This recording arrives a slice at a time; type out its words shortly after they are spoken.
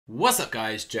What's up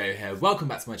guys, Joe here, welcome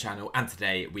back to my channel, and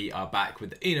today we are back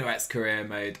with Uno X career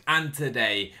mode, and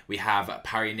today we have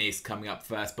Paris-Nice coming up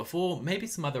first before maybe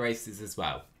some other races as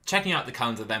well. Checking out the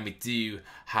calendar then, we do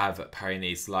have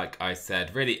Paris-Nice, like I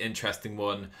said, really interesting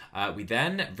one. We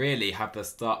then really have the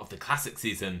start of the classic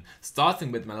season,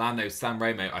 starting with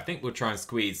Milano-Sanremo. I think we'll try and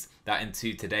squeeze that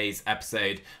into today's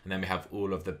episode, and then we have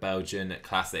all of the Belgian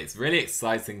classics. Really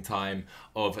exciting time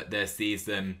of the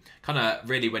season, kind of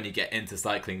really when you get into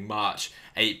cycling March,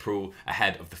 April,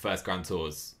 ahead of the first Grand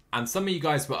Tours. And some of you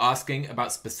guys were asking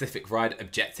about specific ride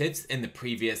objectives in the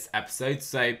previous episode.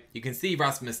 So you can see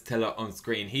Rasmus Tiller on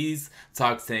screen. He's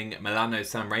targeting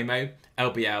Milano-Sanremo,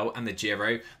 LBL and the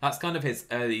Giro. That's kind of his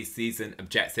early season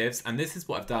objectives. And this is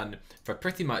what I've done for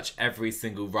pretty much every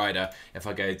single rider. If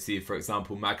I go to, for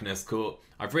example, Magnus Court,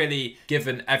 I've really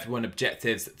given everyone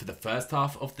objectives for the first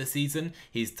half of the season.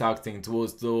 He's targeting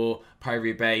Tours d'Or,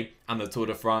 Paris-Roubaix and the Tour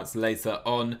de France later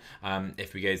on.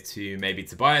 If we go to maybe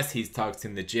Tobias, he's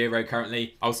targeting the Giro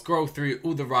currently. I'll scroll through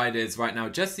all the riders right now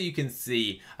just so you can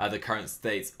see the current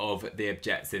state of the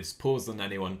objectives. Pause on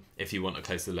anyone if you want a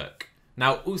closer look.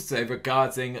 Now, also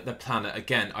regarding the planner,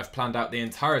 again, I've planned out the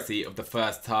entirety of the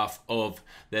first half of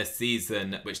the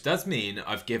season, which does mean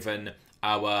I've given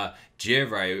our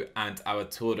Giro and our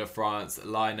Tour de France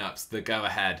lineups the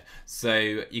go-ahead.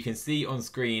 So you can see on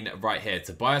screen right here,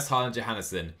 Tobias Harlan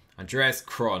Johannesson, Andreas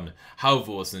Kron,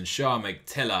 Halvorsen, Scharmig,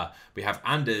 Tiller. We have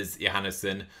Anders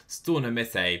Johannesson, Storna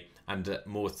Mitte and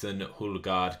Morten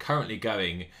Hulgaard currently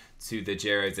going to the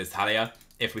Giro d'Italia.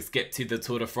 If we skip to the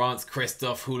Tour de France,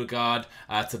 Christoph Hulgaard,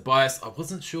 Tobias, I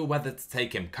wasn't sure whether to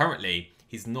take him. Currently,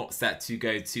 he's not set to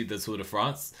go to the Tour de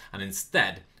France, and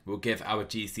instead we'll give our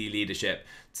GC leadership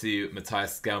to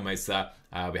Mattias Skjelmose.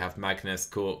 We have Magnus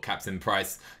Court, Captain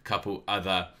Price, a couple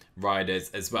other riders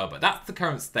as well. But that's the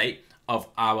current state of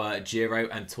our Giro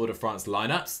and Tour de France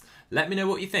lineups. Let me know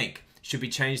what you think. Should we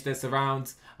change this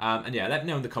around? And yeah, let me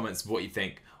know in the comments what you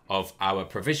think of our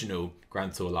provisional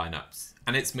Grand Tour lineups.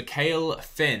 And it's Mikael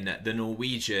Finn, the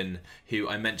Norwegian, who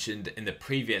I mentioned in the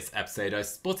previous episode. I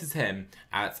spotted him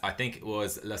at, I think it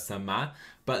was Le Samar.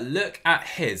 But look at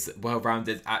his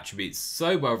well-rounded attributes.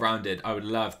 So well-rounded, I would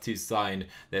love to sign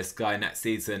this guy next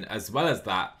season. As well as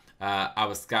that,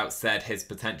 our scout said his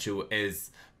potential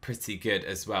is pretty good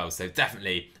as well. So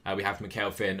definitely we have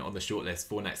Mikael Finn on the shortlist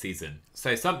for next season.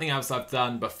 So something else I've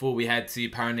done before we head to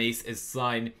Paris-Nice is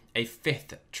sign a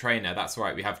fifth trainer. That's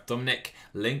right, we have Dominic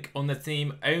Link on the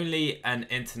team, only an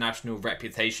international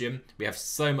reputation. We have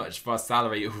so much of our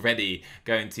salary already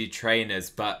going to trainers,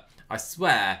 but I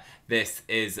swear this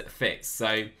is fixed.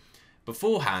 So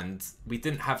beforehand, we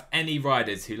didn't have any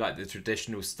riders who like the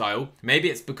traditional style. Maybe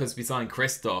it's because we signed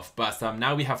Christoph, but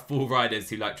now we have 4 riders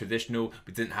who like traditional.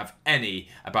 We didn't have any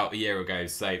about a year ago.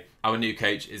 So our new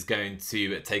coach is going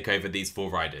to take over these 4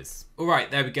 riders. All right,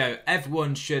 there we go.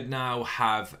 Everyone should now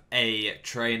have a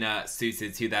trainer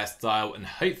suited to their style, and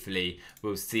hopefully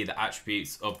we'll see the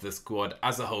attributes of the squad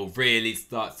as a whole really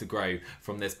start to grow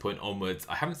from this point onwards.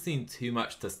 I haven't seen too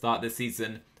much to start this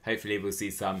season. Hopefully we'll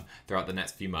see some throughout the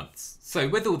next few months. So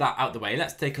with all that out the way,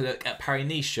 let's take a look at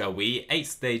Paris-Nice, shall we? 8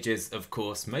 stages, of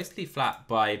course, mostly flat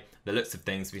by the looks of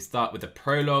things. We start with a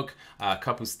prologue, a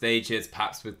couple stages,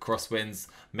 perhaps with crosswinds,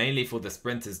 mainly for the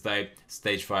sprinters though.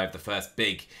 Stage 5, the first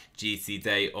big GC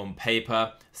day on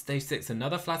paper. Stage 6,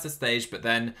 another flatter stage, but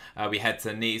then we head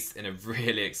to Nice in a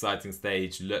really exciting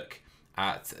stage. Look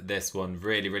at this one,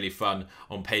 really fun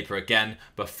on paper again,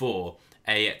 before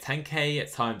a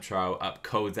 10k time trial up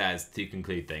Col d'Ez to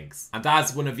conclude things. And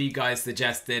as one of you guys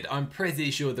suggested, I'm pretty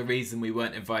sure the reason we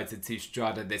weren't invited to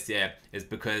Strada this year is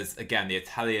because, again, the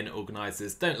Italian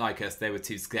organisers don't like us. They were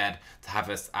too scared to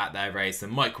have us at their race,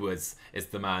 and Mike Woods is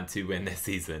the man to win this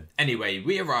season. Anyway,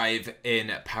 we arrive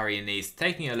in Paris-Nice.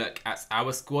 Taking a look at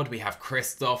our squad, we have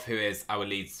Christoph, who is our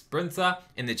lead sprinter.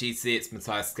 In the GC, it's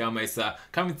Mattias Skjelmose,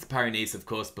 coming to Paris-Nice, of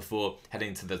course, before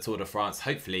heading to the Tour de France,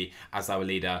 hopefully as our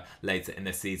leader later in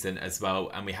this season as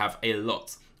well. And we have a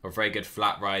lot of very good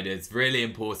flat riders, really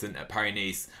important at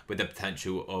Paris-Nice, with the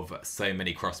potential of so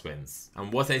many crosswinds.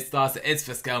 And what a starter is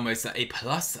for Skjelmose, a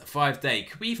 +5 day.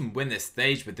 Could we even win this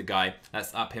stage with the guy?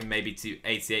 Let's up him maybe to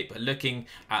 88. But looking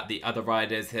at the other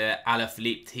riders here,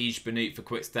 Alaphilippe Tiege-Benoit for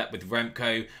Quickstep with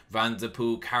Remco, Van der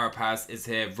Poel, Carapaz is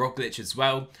here, Roglic as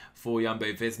well for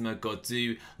Jumbo-Visma,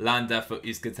 Gaudu, Landa for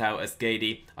Euskaltel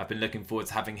Ascadi. I've been looking forward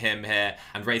to having him here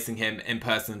and racing him in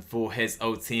person for his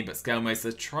old team, but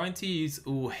Skjelmose trying to use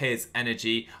all his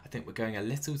energy. I think we're going a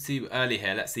little too early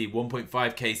here. Let's see,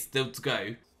 1.5k still to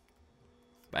go.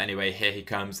 But anyway, here he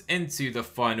comes into the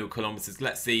final kilometers.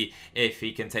 Let's see if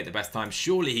he can take the best time.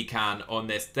 Surely he can on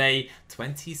this day.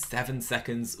 27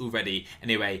 seconds already.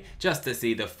 Anyway, just to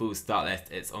see the full start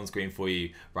list, it's on screen for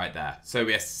you right there. So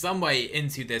we are some way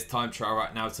into this time trial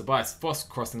right now. Tobias Foss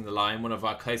crossing the line, one of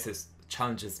our closest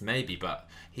challengers maybe, but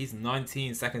he's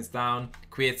 19 seconds down.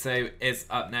 Quieto is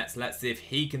up next. Let's see if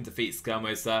he can defeat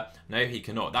Skjelmose. No, he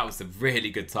cannot. That was a really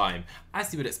good time,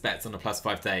 as you would expect on a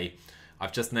 +5 day.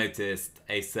 I've just noticed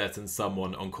a certain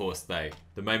someone on course though.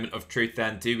 The moment of truth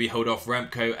then. Do we hold off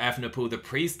Remco Evenepoel, the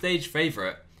pre-stage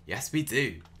favourite? Yes, we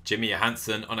do. Jimmy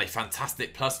Johansson on a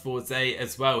fantastic +4 day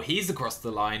as well. He's across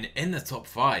the line in the top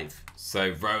 5.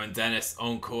 So Rowan Dennis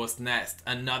on course next.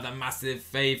 Another massive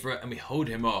favourite, and we hold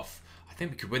him off. I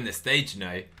think we could win this stage, you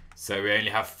know. So we only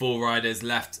have 4 riders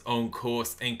left on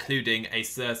course, including a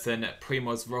certain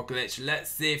Primoz Roglic.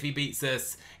 Let's see if he beats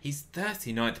us. He's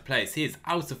 39th place. He is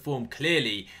out of form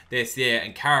clearly this year,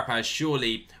 and Carapaz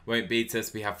surely won't beat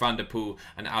us. We have Van der Poel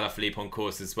and Alaphilippe on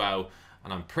course as well.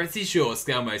 And I'm pretty sure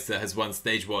Skjelmose has won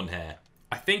stage 1 here.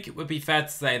 I think it would be fair to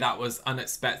say that was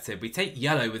unexpected. We take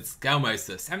yellow with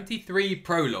Skjelmose, 73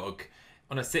 prologue.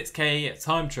 On a 6k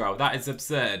time trial. That is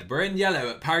absurd. We're in yellow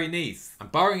at Paris-Nice.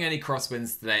 And barring any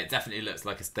crosswinds today, it definitely looks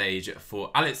like a stage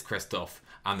for Alex Kristoff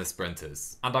and the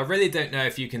sprinters. And I really don't know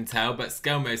if you can tell, but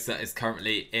Skjelmose is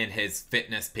currently in his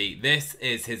fitness peak. This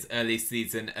is his early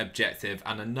season objective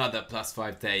and another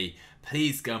 +5 day.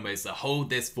 Please, Skjelmose, hold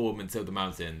this form until the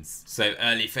mountains. So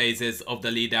early phases of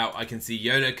the lead out, I can see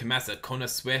Yolo Kamesa, Connor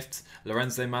Swift,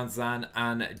 Lorenzo Manzan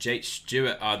and Jake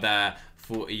Stewart are there.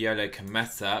 For Yolo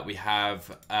Kameta, we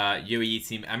have UAE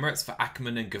Team Emirates for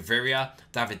Ackerman and Gaviria.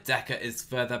 David Decker is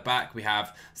further back. We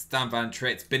have Stan Van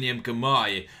Tritt, Biniam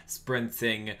Gamay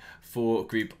sprinting for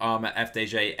Group Armour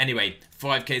FDJ. Anyway,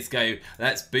 5k to go.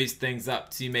 Let's boost things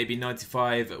up to maybe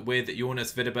 95 with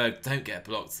Jonas Widerberg. Don't get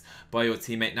blocked by your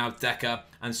teammate. Now Decker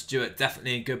and Stewart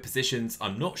definitely in good positions.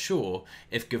 I'm not sure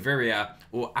if Gaviria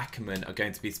or Ackerman are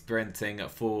going to be sprinting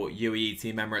for UAE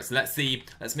Team Emirates. Let's see.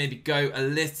 Let's maybe go a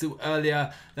little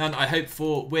earlier than I hoped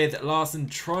for with Larson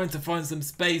trying to find some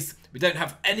space. We don't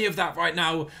have any of that right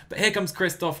now, but here comes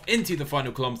Kristoff into the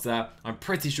final kilometre. I'm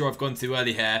pretty sure I've gone too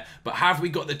early here, but have we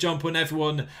got the jump on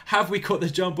everyone? Have we got the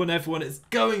jump on everyone? It's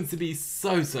going to be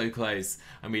so close,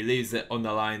 and we lose it on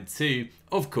the line too.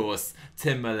 Of course,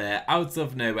 Tim Miller out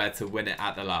of nowhere to win it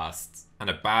at the last. And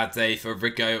a bad day for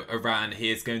Rico Iran. He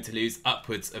is going to lose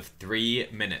upwards of 3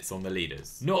 minutes on the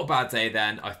leaders. Not a bad day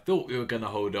then. I thought we were going to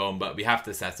hold on, but we have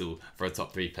to settle for a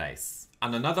top 3 place.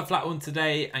 And another flat one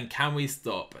today, and can we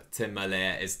stop Tim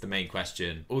Miller is the main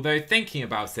question. Although thinking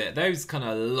about it, those kind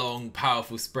of long,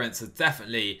 powerful sprints are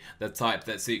definitely the type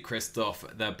that suit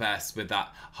Kristoff the best, with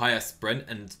that higher sprint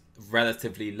and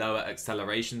relatively lower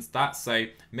acceleration stats. So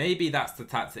maybe that's the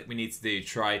tactic we need to do,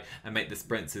 try and make the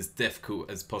sprints as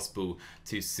difficult as possible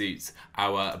to suit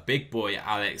our big boy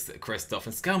Alex Kristoff.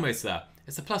 And Skjelmose,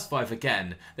 it's a +5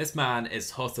 again. This man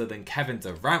is hotter than Kevin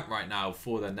Durant right now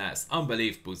for the nets.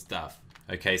 Unbelievable stuff.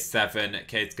 Okay,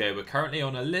 7k to go. We're currently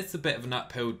on a little bit of an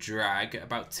uphill drag,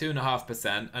 about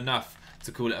 2.5%, enough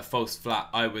to call it a false flat,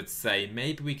 I would say.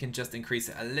 Maybe we can just increase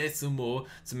it a little more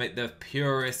to make the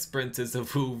purest sprinters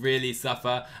of all really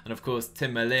suffer. And of course,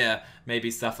 Tim Miller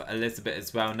maybe suffer a little bit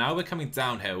as well. Now we're coming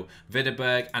downhill.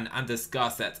 Widerberg and Anders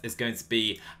Garset is going to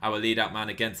be our lead out man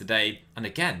again today. And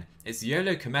again, it's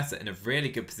Yolo Kameta in a really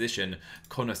good position.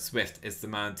 Connor Swift is the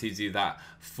man to do that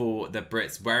for the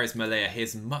Brits. Where is Malaya?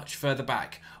 He's much further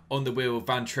back on the wheel.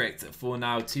 Van Tricht for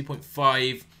now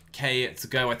 2.5k to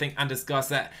go. I think Anders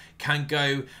Garset can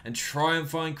go and try and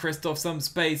find Kristoff some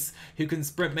space, who can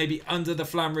sprint maybe under the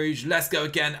Flamme Rouge. Let's go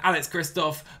again. Alex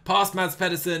Kristoff past Mads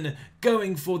Pedersen,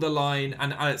 going for the line,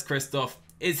 and Alex Kristoff,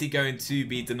 is he going to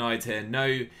be denied here?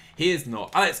 No, he is not.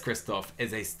 Alex Kristoff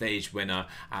is a stage winner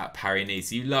at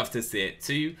Paris-Nice. You love to see it.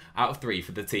 2 out of 3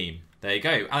 for the team. There you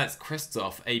go, Alex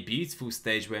Kristoff, a beautiful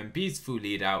stage win, beautiful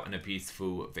lead out, and a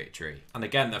beautiful victory. And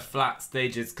again, the flat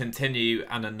stages continue,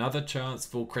 and another chance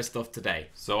for Kristoff today.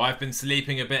 So I've been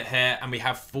sleeping a bit here, and we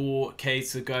have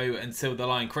 4k to go until the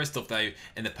line. Kristoff, though,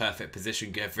 in the perfect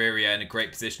position. Gaviria in a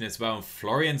great position as well. And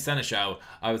Florian Seneschal,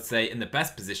 I would say, in the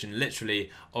best position,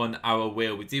 literally on our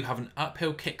wheel. We do have an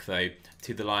uphill kick, though,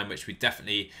 to the line, which we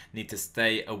definitely need to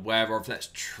stay aware of.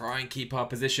 Let's try and keep our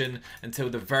position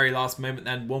until the very last moment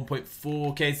then.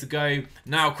 1.4k to go.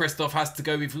 Now Kristoff has to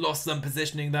go. We've lost some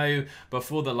positioning though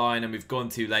before the line, and we've gone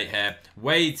too late here.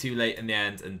 Way too late in the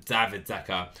end, and David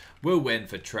Decker will win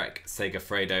for Trek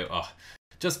Segafredo. Oh,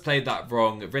 just played that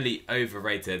wrong. Really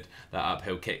overrated that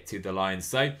uphill kick to the line.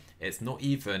 So it's not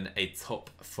even a top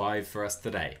 5 for us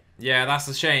today. Yeah, that's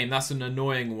a shame. That's an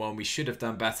annoying one. We should have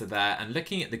done better there. And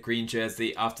looking at the green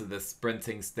jersey after the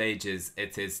sprinting stages,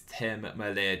 it is Tim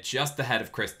Merlier just ahead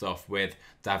of Christoph with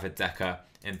David Decker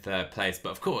in third place.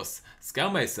 But of course,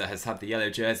 Skjelmose has had the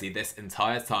yellow jersey this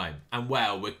entire time. And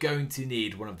well, we're going to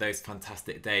need one of those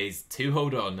fantastic days to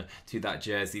hold on to that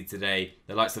jersey today.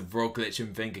 The likes of Roglic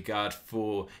and Vingegaard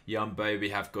for Jumbo. We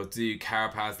have Gaudu,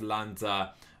 Carapaz,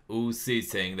 Landa, all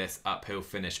suiting this uphill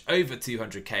finish. Over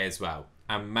 200k as well.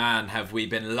 And man, have we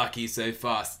been lucky so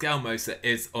far. Skjelmose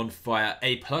is on fire.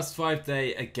 A +5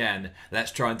 day again.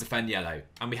 Let's try and defend yellow.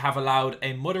 And we have allowed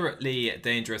a moderately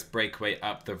dangerous breakaway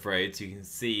up the road. So you can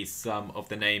see some of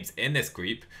the names in this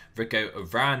group. Rico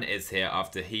Oran is here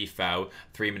after he fell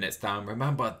 3 minutes down.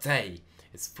 Remember, Day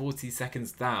is 40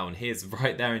 seconds down. He is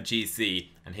right there in GC.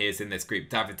 And he is in this group.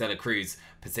 David De La Cruz,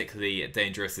 particularly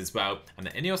dangerous as well. And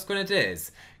the Ineos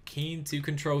Grenadiers, keen to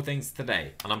control things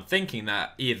today. And I'm thinking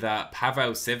that either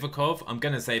Pavel Sivakov, I'm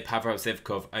going to say Pavel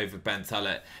Sivakov over Ben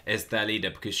Tullett is their leader,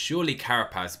 because surely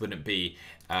Carapaz wouldn't be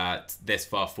this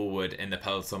far forward in the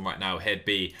peloton right now. He'd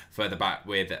be further back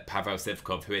with Pavel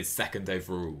Sivakov, who is second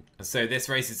overall. And so this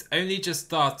race is only just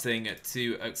starting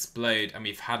to explode, and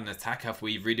we've had an attack off.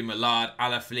 We've Rudy Millard,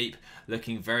 Alaphilippe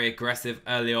looking very aggressive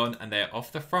early on, and they're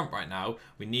off the front right now.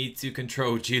 We need to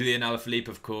control Julian Alaphilippe,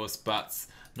 of course, but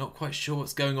not quite sure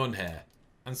what's going on here.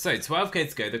 And so 12k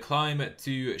to go. The climb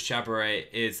to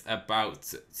Chabaret is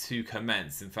about to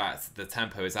commence. In fact, the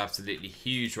tempo is absolutely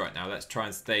huge right now. Let's try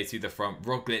and stay to the front.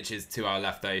 Roglic is to our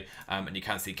left though, and you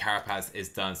can see Carapaz is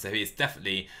done, so he is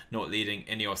definitely not leading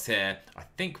Ineos here. I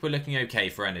think we're looking okay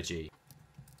for energy.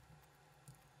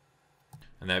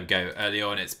 And there we go, early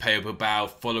on it's Peo Bilbao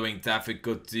following David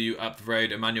Gaudu up the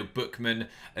road, Emmanuel Buchmann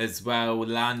as well,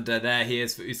 Landa, there he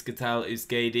is for Euskaltel,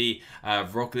 Euskadi,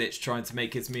 Roglic trying to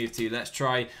make his move too. Let's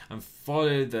try and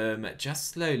follow them just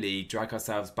slowly, drag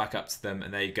ourselves back up to them,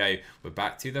 and there you go, we're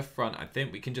back to the front. I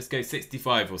think we can just go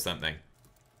 65 or something.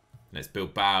 And it's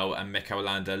Bilbao and Mikel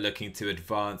Landa looking to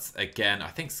advance again. I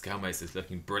think Skjelmose is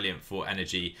looking brilliant for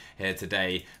energy here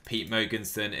today. Pete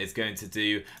Mogensen is going to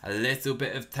do a little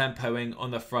bit of tempoing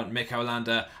on the front. Mikel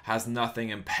Landa has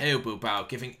nothing, and Pale Bilbao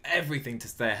giving everything to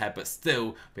stay ahead, but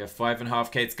still we have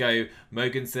 5.5k to go.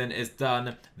 Mogensen is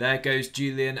done. There goes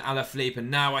Julian Alaphilippe,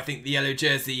 and now I think the yellow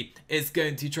jersey is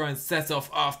going to try and set off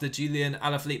after Julian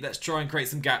Alaphilippe. Let's try and create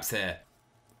some gaps here.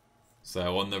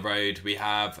 So on the road, we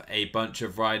have a bunch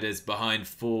of riders behind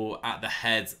four at the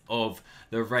head of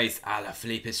the race.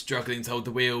 Alaphilippe is struggling to hold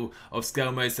the wheel of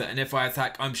Skjelmose, and if I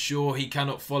attack, I'm sure he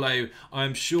cannot follow.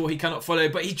 I'm sure he cannot follow,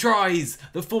 but he tries!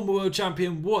 The former world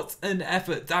champion, what an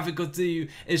effort. David Gaudu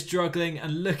is struggling,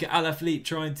 and look at Alaphilippe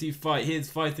trying to fight. He is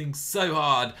fighting so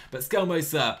hard, but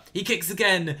Skjelmose, he kicks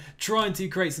again, trying to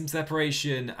create some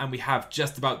separation, and we have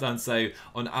just about done so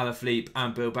on Alaphilippe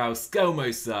and Bilbao.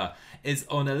 Skjelmose is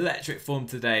on electric form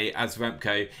today as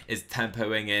REMCO is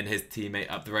tempoing in his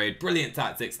teammate up the road. Brilliant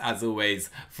tactics as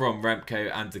always from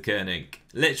REMCO and De Koning.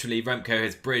 Literally, REMCO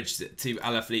has bridged to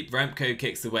Alaphilippe. REMCO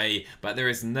kicks away, but there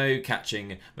is no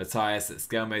catching Mattias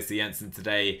Skjelmose Jensen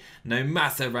today. No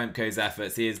matter REMCO's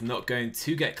efforts, he is not going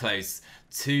to get close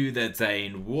to the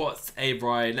Dane. What a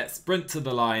ride. Let's sprint to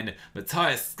the line.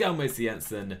 Mattias Skjelmose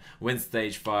Jensen wins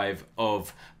stage 5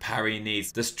 of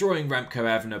Paris-Nice, destroying Remco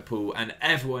Evenepoel and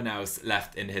everyone else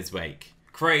left in his wake.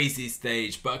 Crazy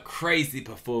stage, but a crazy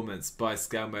performance by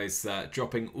Skjelmose,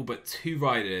 dropping all but 2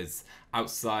 riders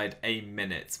outside a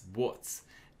minute. What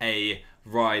a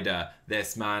rider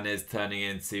this man is turning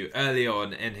into early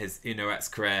on in his Uno-X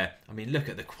career. I mean, look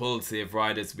at the quality of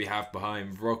riders we have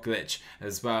behind. Roglic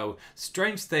as well.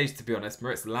 Strange stage, to be honest.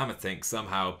 Moritz Lamertink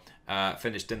somehow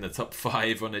finished in the top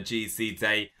 5 on a GC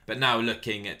day. But now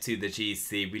looking to the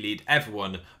GC, we lead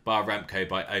everyone bar REMCO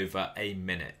by over a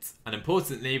minute. And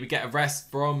importantly, we get a rest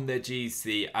from the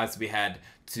GC as we head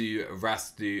to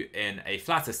Rastu in a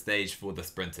flatter stage for the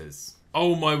sprinters.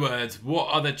 Oh my word,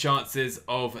 what are the chances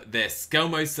of this?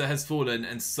 Skjelmose has fallen,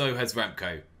 and so has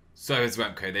REMCO. So has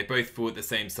REMCO. They both fall at the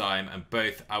same time, and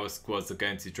both our squads are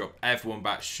going to drop everyone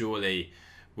back surely.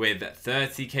 With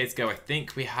 30k to go, I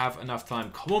think we have enough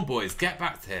time. Come on boys, get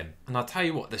back to him. And I'll tell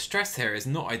you what, the stress here is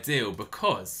not ideal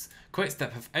because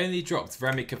Quickstep have only dropped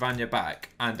Remy Cavagna back,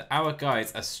 and our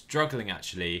guys are struggling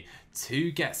actually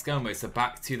to get Skjelmose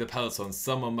back to the peloton.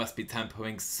 Someone must be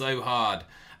tempoing so hard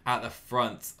at the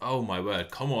front. Oh my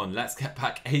word, come on, let's get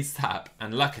back ASAP.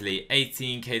 And luckily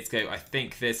 18k to go. I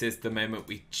think this is the moment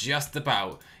we just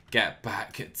about get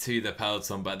back to the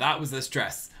peloton, but that was a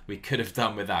stress we could have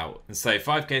done without. And so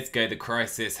 5k to go, the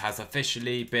crisis has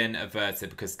officially been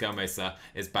averted because Skjelmose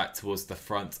is back towards the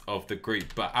front of the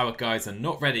group, but our guys are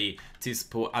not ready to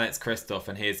support Alex Kristoff,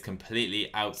 and he is completely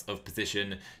out of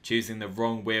position, choosing the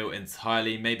wrong wheel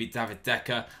entirely. Maybe David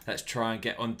Decker, let's try and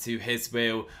get onto his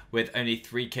wheel with only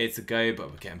 3k to go, but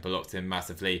we're getting blocked in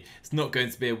massively. It's not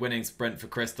going to be a winning sprint for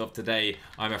Kristoff today,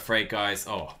 I'm afraid, guys.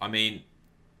 I mean,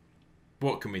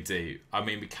 what can we do? I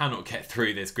mean, we cannot get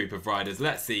through this group of riders.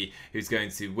 Let's see who's going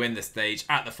to win the stage.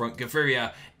 At the front,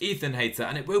 Gaviria, Ethan Hayter,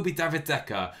 and it will be David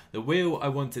Decker. The wheel I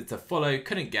wanted to follow,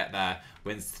 couldn't get there,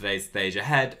 wins today's stage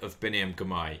ahead of Biniam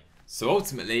Gamai. So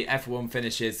ultimately, everyone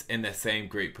finishes in the same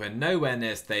group. We're nowhere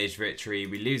near stage victory.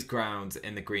 We lose ground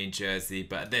in the green jersey,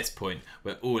 but at this point,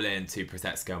 we're all in to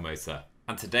protect Skjelmose.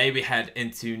 And today we head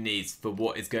into Nice for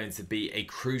what is going to be a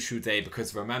crucial day,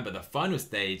 because remember, the final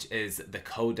stage is the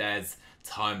Corsair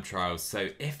time trial. So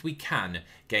if we can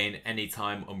gain any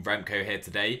time on REMCO here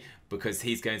today, because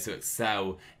he's going to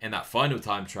excel in that final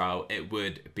time trial, it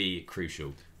would be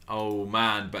crucial. Oh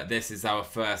man, but this is our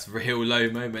first real low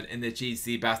moment in the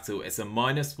GC battle. It's a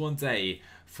 -1 day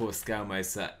for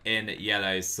Skjelmose in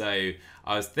yellow. So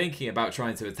I was thinking about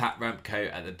trying to attack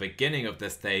REMCO at the beginning of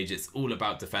this stage. It's all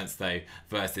about defense though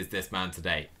versus this man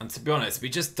today. And to be honest, we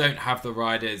just don't have the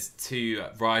riders to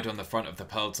ride on the front of the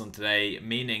peloton today,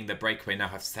 meaning the breakaway now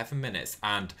have 7 minutes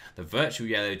and the virtual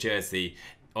yellow jersey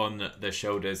on the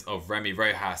shoulders of Remy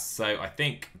Rojas. So I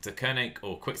think De Koning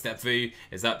or Quickstep Vu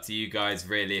is up to you guys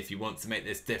really if you want to make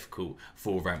this difficult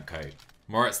for REMCO.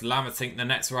 Moritz Lamertink, the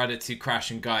next rider to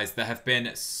crash, and guys, there have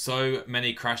been so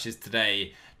many crashes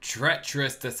today.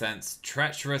 Treacherous descents,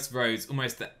 treacherous roads,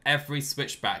 almost at every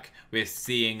switchback we're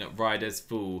seeing riders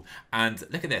fall. And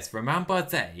look at this, Romain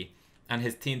Bardet and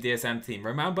his Team DSM team.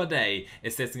 Romain Bardet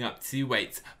is setting up 2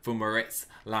 weights for Moritz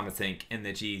Lamertink in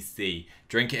the GC.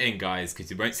 Drink it in, guys, because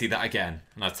you won't see that again.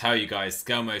 And I'll tell you guys,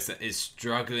 Skjelmose is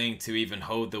struggling to even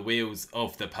hold the wheels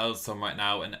of the peloton right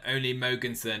now, and only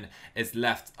Mogensen is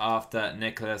left after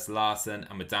Nicholas Larsen,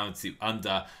 and we're down to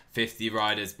under 50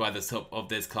 riders by the top of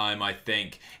this climb. I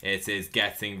think it is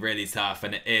getting really tough,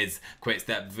 and it is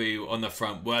Quickstep Vu on the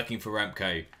front working for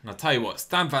REMCO. And I'll tell you what,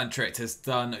 Stan Van Tricht has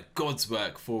done God's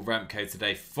work for REMCO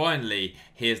today. Finally,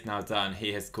 he is now done.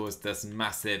 He has caused us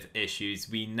massive issues.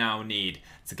 We now need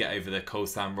to get over the Col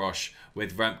San Roche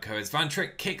with REMCO as Van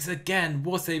Tricht kicks again.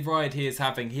 What a ride he is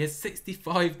having. He has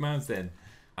 65 mounts in.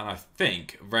 And I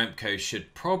think REMCO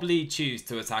should probably choose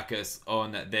to attack us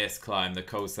on this climb, the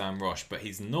Col San Roche, but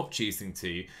he's not choosing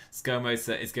to.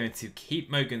 Skjelmose is going to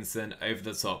keep Mogensen over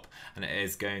the top, and it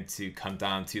is going to come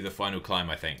down to the final climb,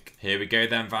 I think. Here we go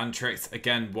then, Van Tricht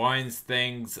again winds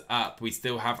things up. We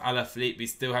still have Alaphilippe, we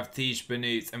still have Tiege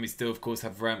Benoot, and we still, of course,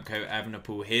 have Remco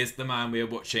Evenepoel. Here's the man we are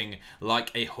watching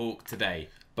like a hawk today.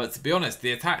 But to be honest,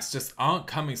 the attacks just aren't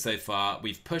coming so far.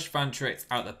 We've pushed Van Tricht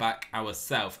out the back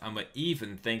ourselves, and we're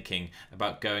even thinking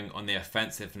about going on the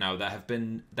offensive now.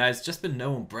 There's just been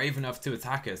no one brave enough to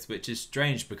attack us, which is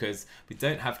strange because we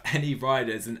don't have any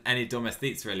riders and any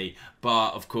domestiques really,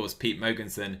 bar of course Pete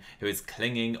Mogensen, who is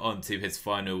clinging on to his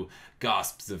final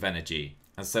gasps of energy.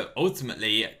 And so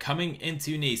ultimately, coming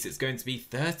into Nice, it's going to be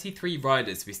 33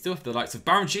 riders. We still have the likes of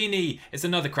Baroncini. It's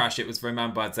another crash. It was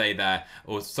Romain Bardet there.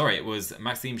 Or sorry, it was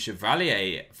Maxime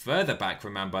Chevalier. Further back,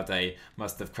 Romain Bardet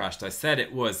must have crashed. I said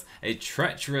it was a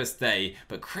treacherous day,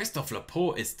 but Christophe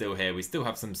Laporte is still here. We still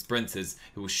have some sprinters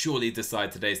who will surely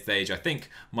decide today's stage. I think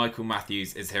Michael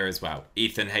Matthews is here as well.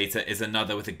 Ethan Hayter is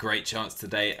another with a great chance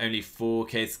today. Only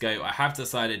 4k to go. I have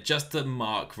decided just to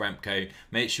mark REMCO.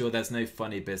 Make sure there's no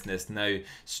funny business, no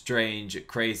strange,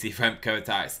 crazy REMCO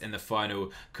attacks in the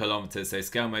final kilometers. So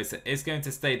Skjelmose is going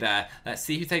to stay there. Let's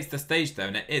see who takes the stage though,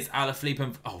 and it is Alaphilippe,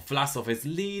 and Vlasov is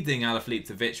leading Alaphilippe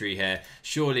to victory here.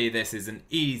 Surely this is an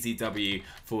easy W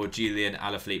for Julian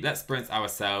Alaphilippe. Let's sprint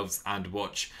ourselves and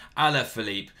watch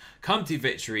Alaphilippe come to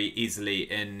victory easily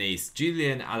in Nice.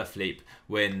 Julian Alaphilippe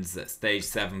wins stage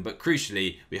 7, but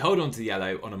crucially, we hold on to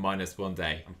yellow on a -1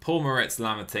 day. And Paul Moritz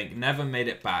Lamertink never made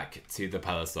it back to the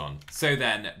peloton. So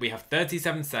then, we have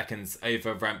 37 seconds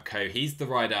over REMCO. He's the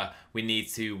rider we need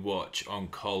to watch on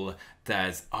Col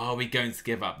des. Are we going to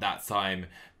give up that time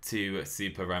to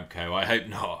Super REMCO? I hope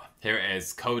not. Here it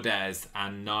is, Col des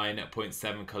and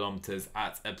 9.7 kilometers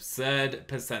at absurd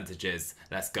percentages.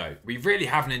 Let's go. We really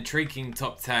have an intriguing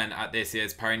top 10 at this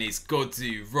year's Paris-Nice.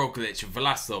 Godzu, Roglic,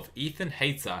 Vlasov, Ethan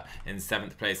Hayter in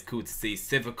 7th place. Cool to see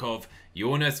Sivakov,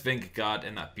 Jonas Vingegaard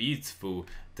in that beautiful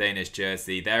Danish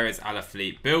jersey. There is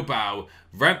Alaphilippe. Bilbao,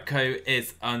 REMCO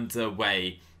is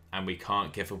underway. and we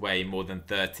can't give away more than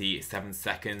 37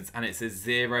 seconds, and it's a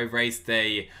 0 race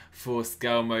day for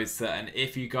Skjelmose. And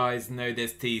if you guys know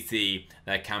this TC,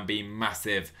 there can be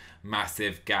massive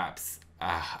gaps,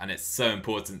 and it's so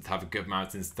important to have a good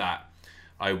mountain stat.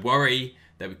 I worry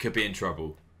that we could be in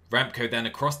trouble. REMCO then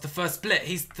across the first split,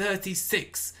 he's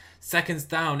 36 seconds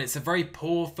down. It's a very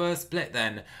poor first split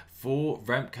then for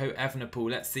REMCO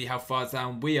Evenepoel. Let's see how far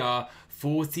down we are.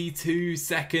 42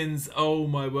 seconds. Oh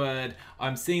my word.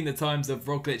 I'm seeing the times of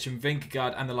Roglic and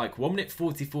Vingegaard and they're like 1 minute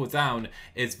 44 down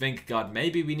is Vingegaard.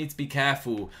 Maybe we need to be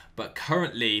careful, but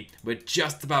currently we're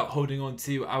just about holding on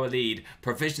to our lead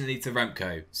provisionally to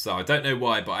REMCO. So I don't know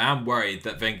why, but I am worried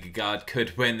that Vingegaard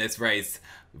could win this race.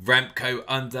 REMCO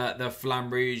under the Flamme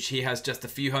Rouge. He has just a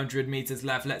few hundred meters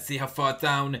left. Let's see how far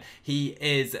down he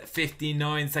is.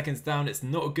 59 seconds down. It's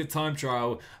not a good time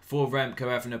trial for REMCO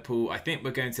Evenepoel. I think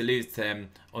we're going to lose to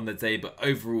him on the day, but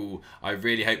overall, I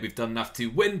really hope we've done enough to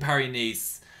win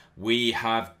Paris-Nice. We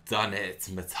have done it.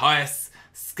 Mattias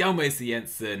Skjelmose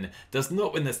Jensen does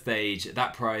not win the stage.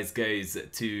 That prize goes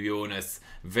to Jonas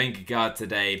Vingegaard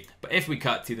today. But if we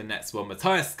cut to the next one,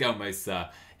 Mattias Skjelmose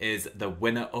is the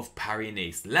winner of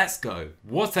Paris-Nice. Let's go.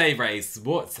 What a race.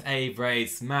 What a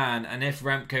race, man. And if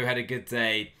REMCO had a good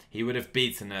day, he would have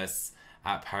beaten us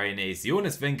at Paris-Nice.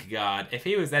 Jonas Vingegaard, if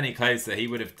he was any closer, he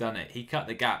would have done it. He cut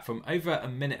the gap from over a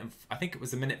minute, and I think it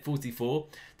was a minute 44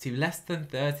 to less than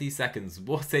 30 seconds.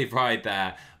 What a ride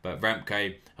there. But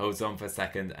REMCO holds on for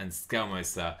second and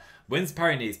Skjelmose wins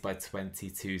Paris-Nice by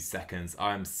 22 seconds.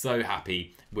 I am so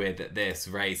happy with this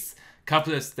race.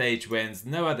 Couple of stage wins,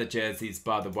 no other jerseys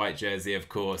bar the white jersey, of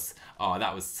course. Oh,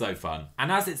 that was so fun.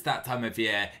 And as it's that time of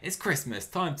year, it's Christmas,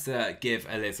 time to give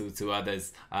a little to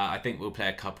others. I think we'll play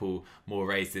a couple more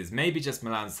races, maybe just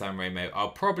Milano-Sanremo. I'll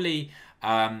probably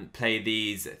play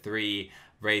these 3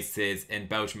 races in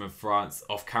Belgium and France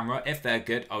off camera. If they're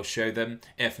good, I'll show them.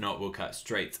 If not, we'll cut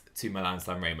straight to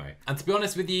Milano-Sanremo. And to be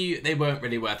honest with you, they weren't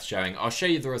really worth showing. I'll show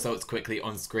you the results quickly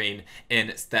on screen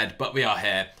instead, but we are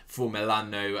here for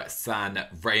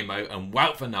Milano-Sanremo, and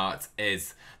Wout van Aert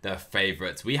is the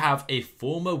favourite. We have a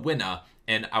former winner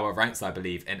in our ranks, I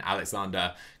believe, in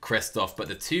Alexander Kristoff, but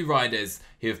the 2 riders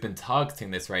who have been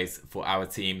targeting this race for our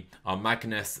team are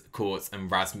Magnus Cort and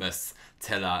Rasmus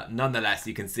Tiller. Nonetheless,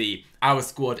 you can see our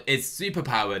squad is super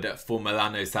powered for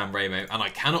Milano-Sanremo, and I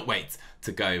cannot wait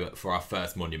to go for our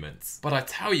first monuments. But I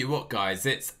tell you what, guys,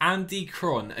 it's Andy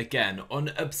Kron again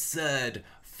on absurd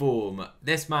form.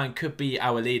 This man could be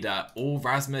our leader, or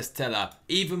Rasmus Tiller,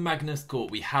 even Magnus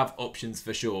Cort. We have options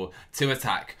for sure to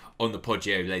attack on the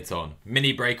Poggio later on.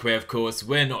 Mini breakaway, of course,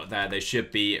 we're not there. They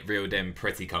should be reeled in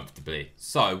pretty comfortably.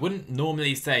 So I wouldn't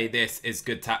normally say this is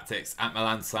good tactics at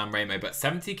Milano-Sanremo, but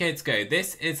 70k to go.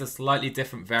 This is a slightly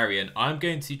different variant. I'm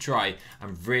going to try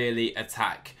and really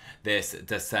attack this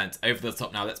descent over the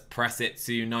top now. Let's press it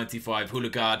to 95.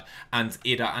 Houlegaard and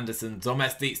Ida Anderson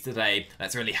domestiques today.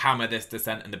 Let's really hammer this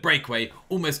descent, and the breakaway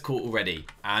almost caught already.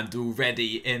 And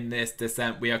already in this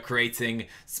descent, we are creating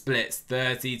splits.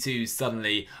 32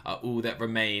 suddenly are all that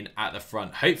remain at the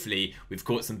front. Hopefully, we've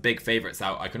caught some big favourites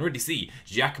out. I can already see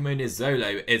Giacomo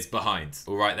Nizzolo is behind.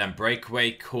 All right then,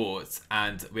 breakaway caught,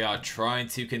 and we are trying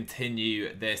to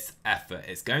continue this effort.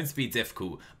 It's going to be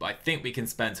difficult, but I think we can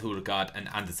spend Houlegaard and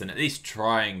Anderson at least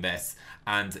trying this.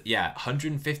 And yeah,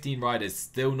 115 riders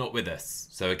still not with us.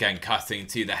 So again, cutting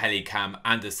to the helicam,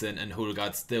 Anderson and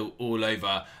Houlegaard still all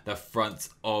over the front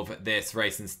of this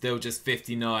race, and still just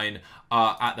 59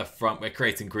 are at the front. We're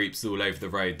creating groups all over the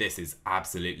road. This is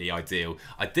absolutely ideal.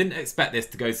 I didn't expect this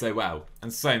to go so well.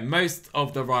 And so most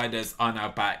of the riders are now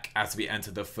back as we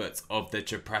enter the foot of the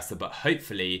Cipressa, but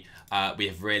hopefully we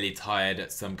have really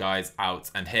tired some guys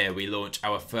out. And here we launch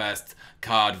our first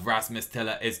card. Rasmus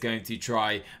Tiller is going to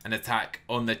try an attack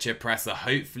on the Cipressa.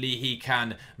 Hopefully he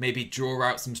can maybe draw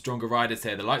out some stronger riders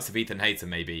here, the likes of Ethan Hayter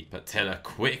maybe. But Tiller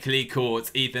quickly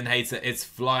caught. Ethan Hayter is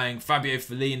flying. Fabio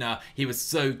Follina, he was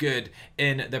so good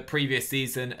in the previous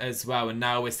season as well, and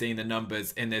now we're seeing the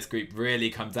numbers in this group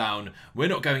really come down. We're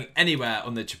not going anywhere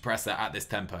on the Cipressa at this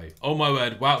tempo. Oh my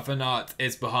word, Wout van Aert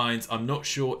is behind. I'm not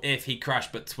sure if he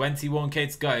crashed, but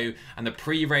 21k to go, and the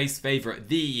pre-race favourite,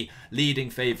 the leading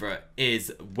favourite,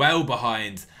 is well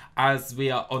behind as we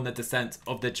are on the descent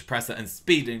of the Cipressa and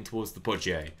speeding towards the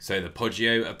Poggio. So the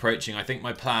Poggio approaching. I think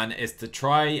my plan is to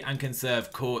try and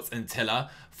conserve Cort and Tiller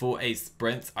for a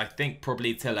sprint. I think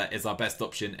probably Tiller is our best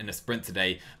option in a sprint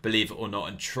today, believe it or not,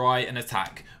 and try and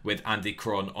attack with Andy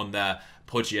Kron on the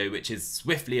Poggio, which is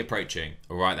swiftly approaching.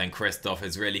 Alright then, Christoph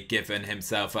has really given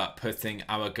himself up, putting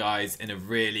our guys in a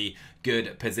really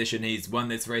good position. He's won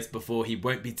this race before, he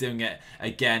won't be doing it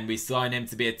again. We sign him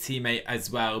to be a teammate as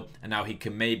well, and now he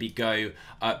can maybe go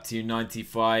up to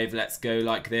 95. Let's go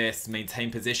like this,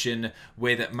 maintain position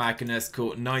with Magnus,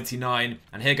 caught 99,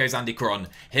 and here goes Andy Cron.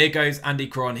 Here goes Andy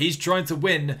Cron. He's trying to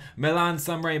win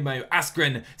Milan-Sanremo.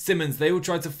 Askren, Simmons, they all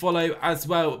try to follow as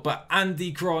well, but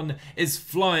Andy Cron is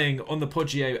flying on the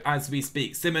Poggio as we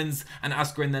speak. Simmons and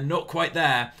Askren, they're not quite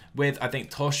there, with I think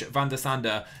Tosh van der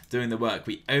Sande doing the work.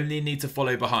 We only need to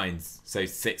follow behind. So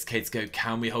 6k to go.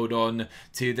 Can we hold on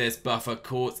to this buffer?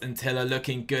 Courts and Tiller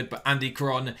looking good, but Andy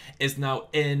Cron is now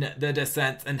in the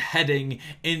descent and heading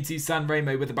into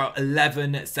Sanremo with about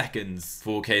 11 seconds.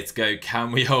 4k to go.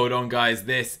 Can we hold on, guys?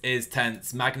 This is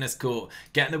tense. Magnus Court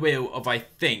getting the wheel of, I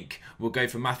think, we'll go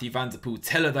for Matthew van der Poel.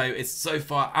 Tiller, though, is so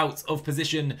far out of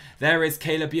position. There is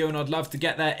Caleb Ewan. I'd love to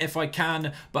get there if I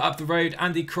can, but up the road,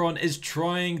 Andy Cron is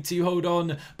trying to hold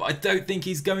on, but I don't think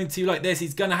he's going to like this.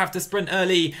 He's going to have to sprint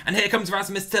early, and here comes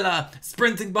Rasmus Tiller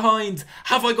sprinting behind.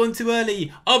 Have I gone too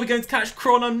early? Are we going to catch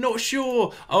Cron? I'm not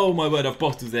sure. Oh my word, I've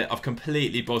bottled it. I've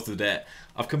completely bottled it.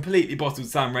 I've completely bottled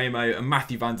Sanremo, and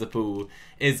Matthew van der Poel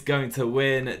is going to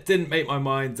win. Didn't make my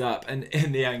mind up, and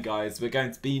in the end, guys, we're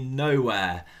going to be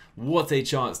nowhere. What a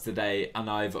chance today,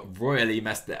 and I've royally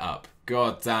messed it up.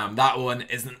 God damn, that one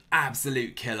is an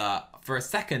absolute killer. For a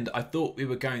second, I thought we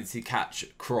were going to catch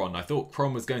Cron. I thought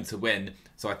Cron was going to win,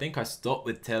 so I think I stopped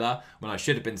with Tiller when I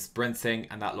should have been sprinting,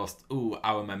 and that lost all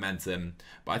our momentum.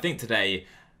 But I think today,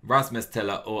 Rasmus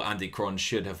Tiller or Andy Cron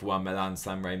should have won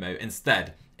Milan-Sanremo.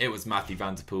 Instead, it was Matthew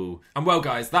van der Poel. And well,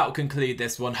 guys, that will conclude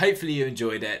this one. Hopefully you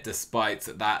enjoyed it despite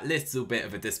that little bit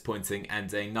of a disappointing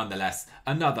ending. Nonetheless,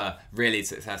 another really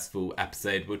successful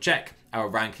episode. We'll check our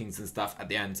rankings and stuff at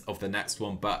the end of the next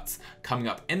one, but coming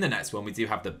up in the next one, we do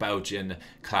have the Belgian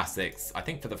classics, I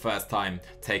think for the first time,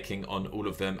 taking on all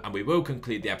of them, and we will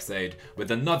conclude the episode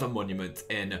with another monument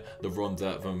in the Ronde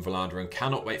van Vlaanderen.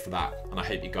 Cannot wait for that, and I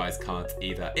hope you guys can't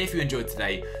either. If you enjoyed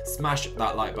today, smash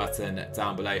that like button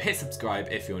down below, hit subscribe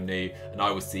if you're new, and I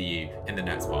will see you in the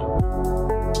next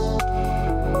one.